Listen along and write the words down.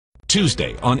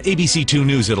Tuesday on ABC2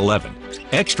 News at 11.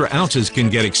 Extra ounces can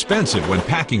get expensive when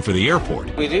packing for the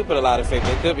airport. We do put a lot of faith.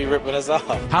 They could be ripping us off.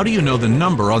 How do you know the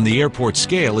number on the airport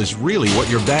scale is really what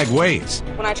your bag weighs?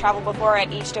 When I travel before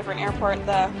at each different airport,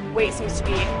 the weight seems to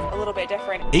be a little bit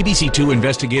different. ABC2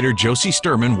 investigator Josie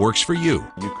Sturman works for you.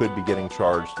 You could be getting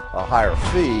charged a higher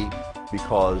fee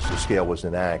because the scale was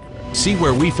inaccurate. See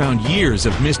where we found years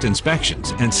of missed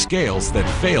inspections and scales that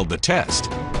failed the test.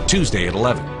 Tuesday at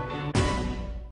 11.